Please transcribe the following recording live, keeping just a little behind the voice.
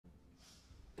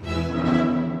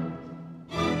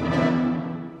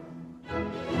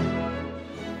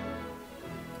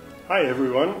Hi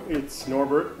everyone, it's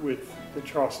Norbert with the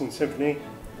Charleston Symphony.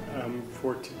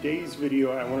 For today's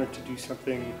video I wanted to do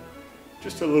something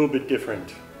just a little bit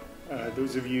different.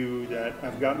 Those of you that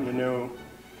I've gotten to know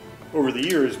over the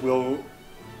years will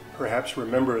perhaps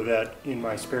remember that in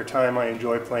my spare time I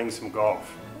enjoy playing some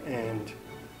golf. And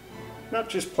not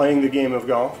just playing the game of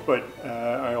golf, but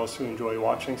I also enjoy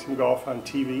watching some golf on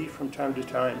TV from time to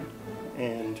time.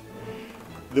 And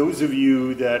those of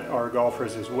you that are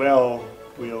golfers as well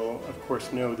will of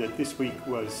course know that this week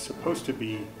was supposed to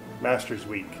be Masters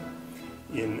Week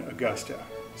in Augusta.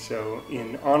 So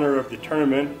in honor of the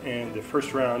tournament and the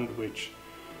first round, which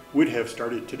would have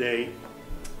started today,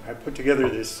 I put together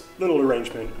this little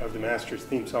arrangement of the Masters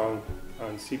theme song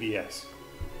on CBS.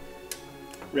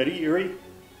 Ready, Yuriy?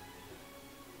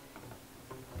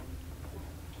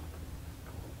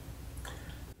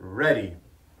 Ready.